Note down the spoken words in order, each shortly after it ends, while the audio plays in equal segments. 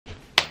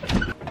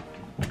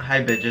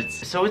Hi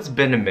Bidgets. So it's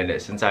been a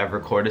minute since I've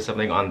recorded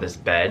something on this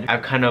bed.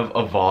 I've kind of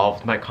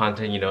evolved my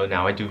content, you know,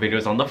 now I do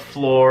videos on the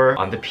floor,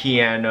 on the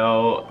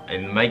piano,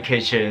 in my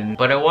kitchen.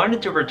 But I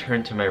wanted to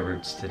return to my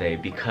roots today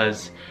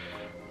because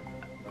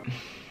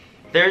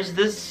there's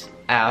this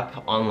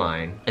app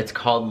online. It's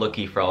called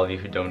Lookie for all of you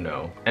who don't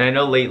know. And I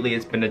know lately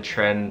it's been a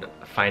trend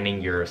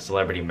finding your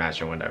celebrity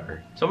match or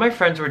whatever. So my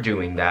friends were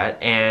doing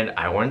that and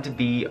I wanted to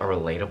be a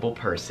relatable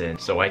person.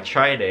 So I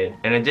tried it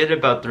and I did it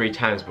about 3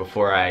 times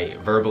before I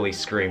verbally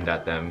screamed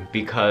at them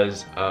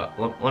because,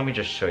 let me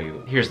just show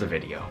you. Here's the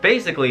video.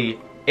 Basically,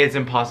 it's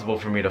impossible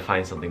for me to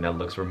find something that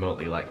looks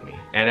remotely like me.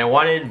 And I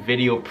wanted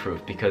video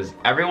proof because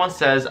everyone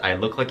says I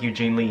look like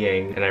Eugene Lee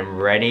Yang and I'm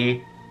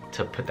ready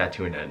to put that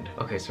to an end.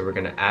 Okay, so we're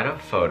gonna add a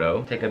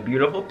photo, take a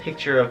beautiful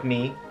picture of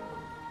me.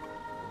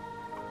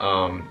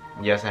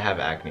 Yes, I have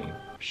acne.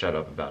 Shut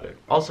up about it.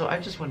 Also, I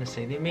just want to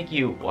say they make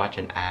you watch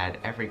an ad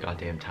every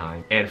goddamn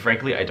time. And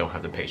frankly, I don't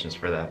have the patience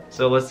for that.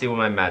 So let's see what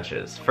my match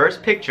is.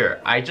 First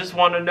picture, I just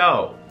want to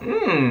know.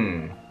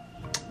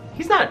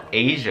 He's not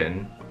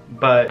Asian,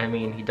 but I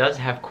mean, he does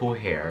have cool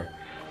hair.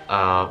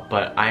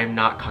 But I'm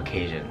not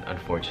Caucasian,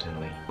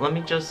 unfortunately. Let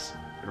me just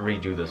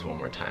redo this one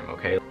more time,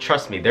 okay?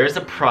 Trust me, there's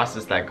a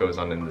process that goes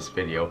on in this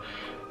video.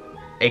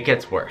 It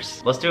gets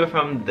worse. Let's do it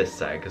from this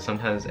side, because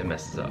sometimes it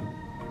messes up.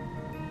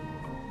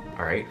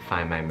 Alright,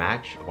 find my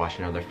match, watch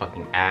another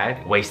fucking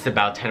ad, waste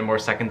about 10 more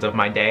seconds of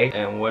my day.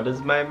 And what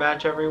is my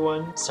match,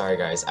 everyone? Sorry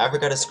guys, I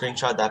forgot to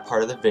screenshot that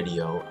part of the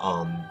video.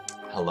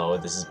 Hello,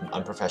 this is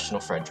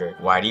unprofessional Frederic.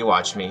 Why do you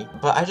watch me?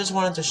 But I just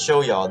wanted to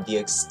show y'all the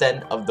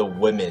extent of the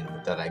women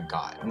that I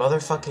got.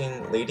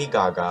 Motherfucking Lady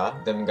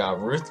Gaga, then we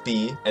got Ruth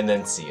B, and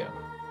then Sia.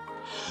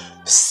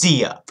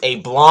 Sia, a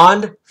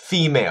blonde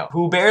female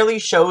who barely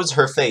shows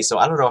her face, so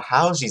I don't know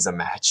how she's a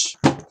match.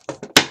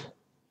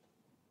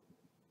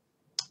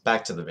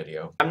 Back to the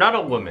video. I'm not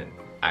a woman,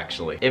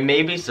 actually. It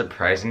may be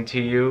surprising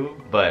to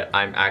you, but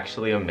I'm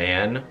actually a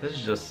man. This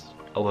is just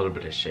a little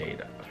bit of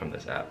shade from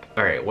this app.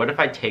 Alright, what if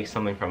I take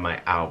something from my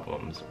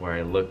albums where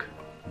I look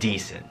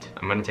decent?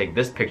 I'm gonna take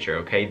this picture,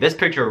 okay? This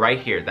picture right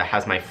here that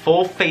has my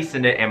full face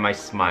in it and my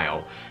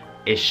smile.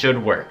 It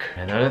should work.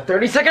 Another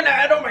 30-second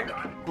ad, oh my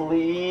god.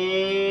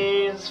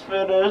 Please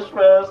finish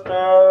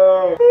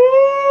faster.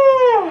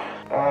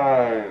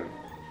 5,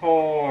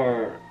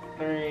 4,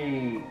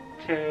 3,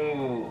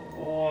 2,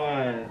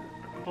 1.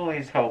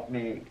 Please help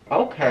me.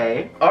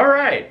 Okay.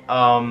 Alright.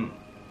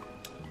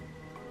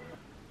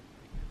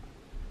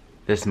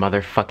 This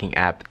motherfucking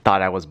app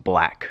thought I was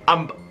black.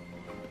 I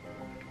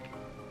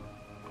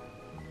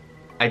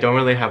don't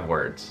really have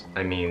words.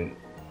 I mean,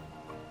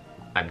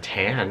 I'm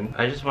tan.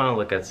 I just want to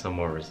look at some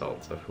more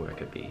results of who I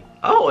could be.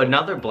 Oh,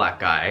 another black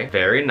guy.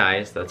 Very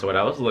nice. That's what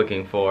I was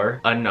looking for.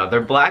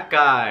 Another black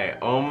guy.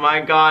 Oh my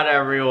god,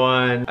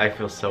 everyone. I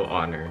feel so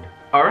honored.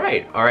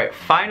 Alright,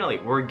 finally,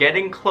 we're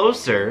getting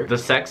closer. The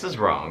sex is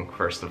wrong,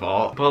 first of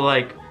all, but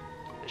like,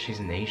 she's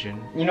an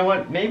Asian. You know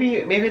what,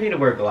 maybe I need to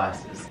wear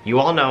glasses. You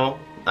all know,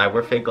 I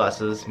wear fake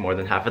glasses more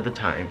than half of the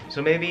time,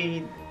 so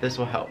maybe this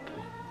will help.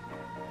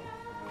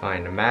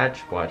 Find a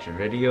match, watch a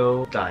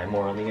video, die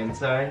more on the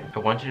inside. I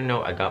want you to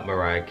know I got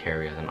Mariah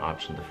Carey as an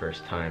option the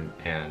first time,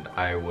 and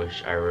I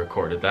wish I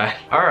recorded that.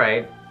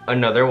 Alright,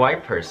 another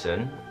white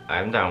person.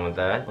 I'm down with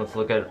that. Let's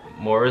look at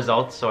more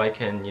results so I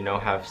can, you know,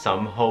 have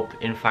some hope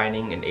in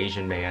finding an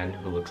Asian man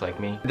who looks like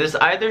me. This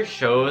either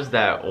shows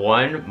that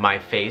 1, my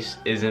face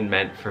isn't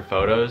meant for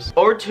photos,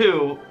 or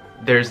 2,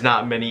 there's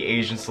not many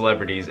Asian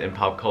celebrities in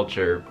pop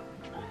culture,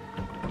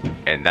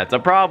 and that's a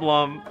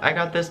problem. I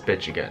got this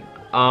bitch again.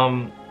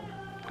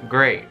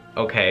 Great,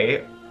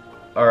 okay.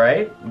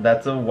 Alright,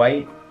 that's a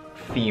white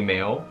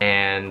female,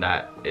 and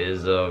that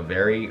is a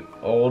very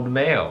old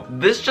male.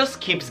 This just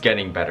keeps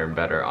getting better and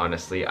better,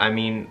 honestly. I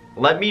mean,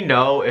 let me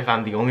know if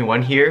I'm the only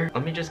one here.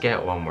 Let me just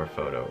get one more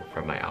photo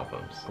from my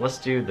albums. Let's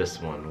do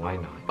this one, why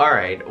not?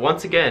 Alright,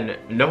 once again,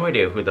 no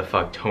idea who the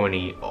fuck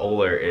Tony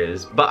Oler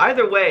is, but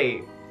either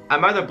way,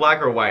 I'm either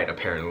black or white,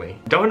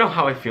 apparently. Don't know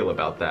how I feel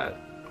about that.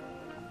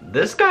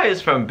 This guy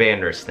is from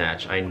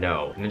Bandersnatch, I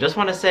know. And I just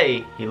want to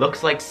say, he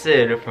looks like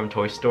Sid from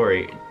Toy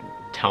Story.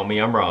 Tell me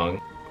I'm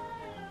wrong.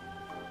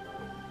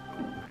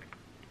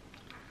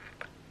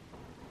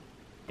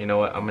 You know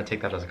what, I'm gonna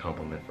take that as a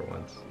compliment for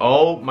once.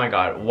 Oh my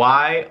god,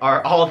 why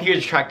are all the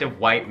attractive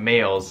white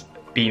males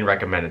being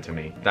recommended to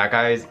me? That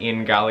guy is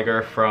Ian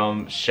Gallagher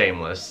from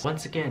Shameless.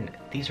 Once again,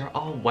 these are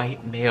all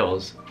white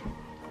males.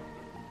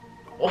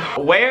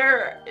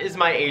 Where is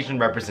my Asian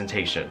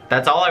representation?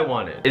 That's all I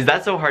wanted. Is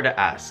that so hard to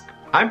ask?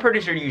 I'm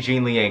pretty sure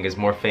Eugene Lee Yang is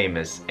more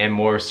famous and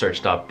more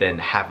searched up than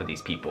half of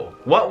these people.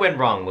 What went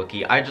wrong,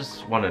 Lookie? I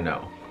just want to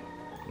know.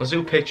 Let's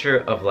do a picture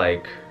of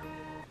like...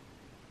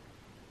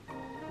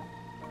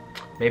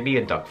 maybe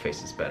a duck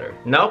face is better.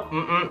 Nope,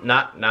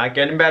 not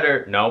getting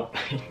better. Nope,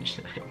 I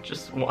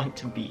just want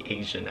to be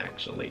Asian,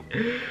 actually.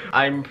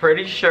 I'm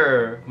pretty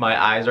sure my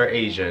eyes are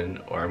Asian,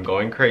 or I'm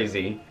going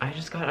crazy. I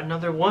just got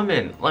another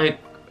woman, like,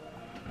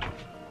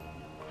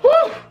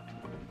 whew!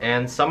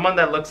 And someone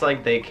that looks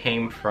like they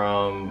came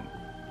from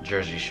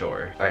Jersey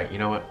Shore. Alright, you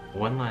know what?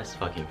 One last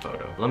fucking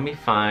photo. Let me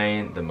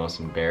find the most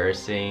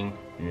embarrassing,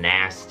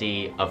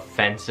 nasty,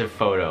 offensive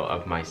photo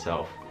of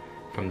myself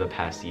from the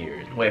past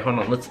years. Wait, hold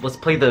on. Let's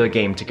play the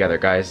game together,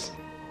 guys.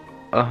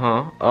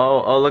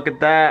 Oh, look at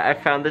that. I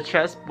found the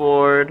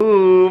chessboard.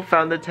 Ooh,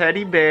 found the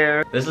teddy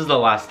bear. This is the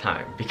last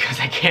time because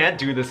I can't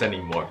do this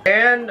anymore.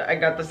 And I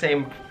got the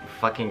same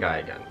fucking guy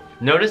again.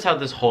 Notice how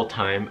this whole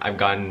time I've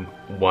gotten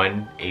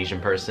one Asian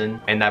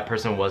person and that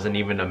person wasn't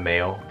even a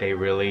male. They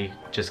really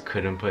just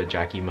couldn't put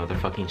Jackie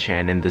motherfucking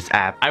Chan in this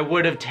app. I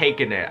would have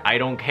taken it. I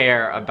don't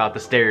care about the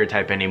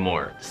stereotype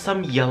anymore.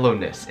 Some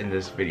yellowness in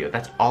this video.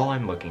 That's all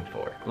I'm looking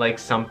for. Like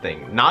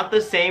something. Not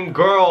the same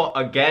girl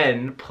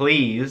again,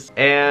 please.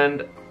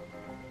 And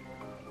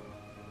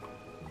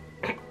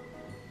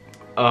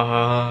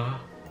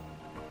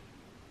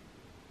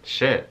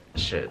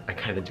Shit, I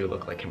kind of do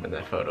look like him in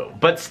that photo.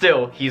 But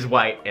still, he's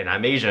white and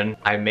I'm Asian.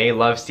 I may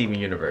love Steven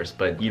Universe,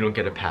 but you don't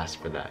get a pass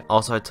for that.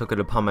 Also, I took it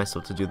upon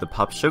myself to do the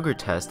pop sugar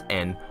test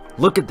and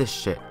look at this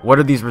shit. What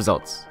are these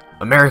results?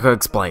 America,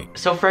 explain.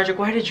 So Frederic,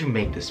 why did you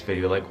make this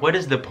video? Like, what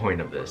is the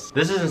point of this?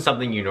 This isn't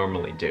something you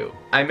normally do.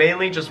 I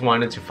mainly just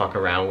wanted to fuck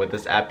around with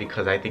this app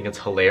because I think it's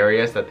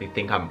hilarious that they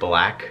think I'm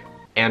black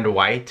and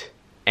white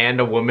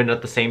and a woman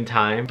at the same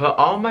time. But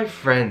all my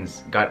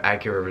friends got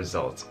accurate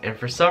results, and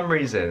for some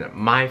reason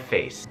my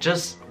face,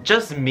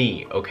 just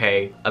me,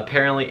 okay?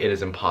 Apparently it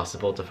is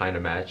impossible to find a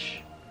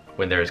match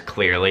when there's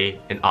clearly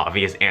an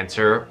obvious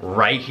answer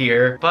right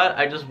here. But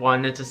I just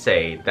wanted to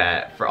say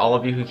that for all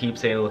of you who keep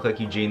saying I look like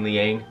Eugene Lee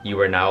Yang, you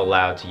are now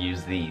allowed to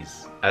use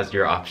these as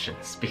your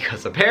options,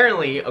 because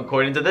apparently,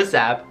 according to this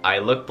app, I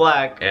look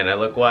black and I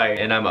look white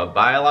and I'm a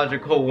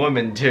biological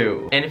woman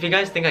too. And if you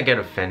guys think I get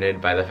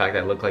offended by the fact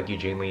that I look like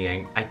Eugene Lee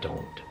Yang, I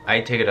don't.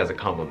 I take it as a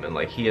compliment.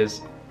 Like, he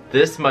is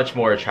this much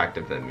more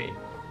attractive than me.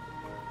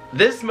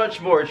 This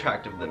much more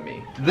attractive than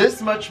me.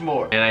 This much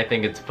more. And I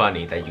think it's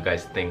funny that you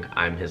guys think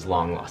I'm his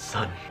long lost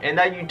son. And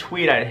that you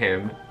tweet at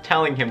him,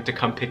 telling him to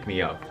come pick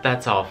me up.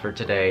 That's all for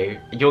today.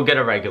 You'll get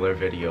a regular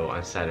video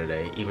on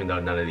Saturday, even though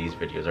none of these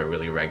videos are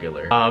really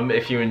regular.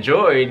 If you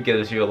enjoyed, give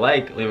this video a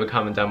like, leave a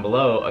comment down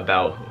below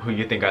about who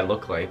you think I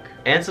look like.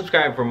 And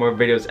subscribe for more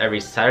videos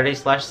every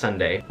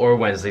Saturday/Sunday, or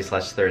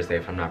Wednesday/Thursday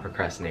if I'm not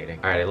procrastinating.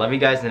 Alright, I love you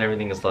guys and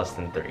everything is less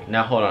than 3.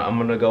 Now hold on, I'm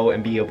gonna go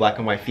and be a black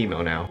and white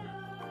female now.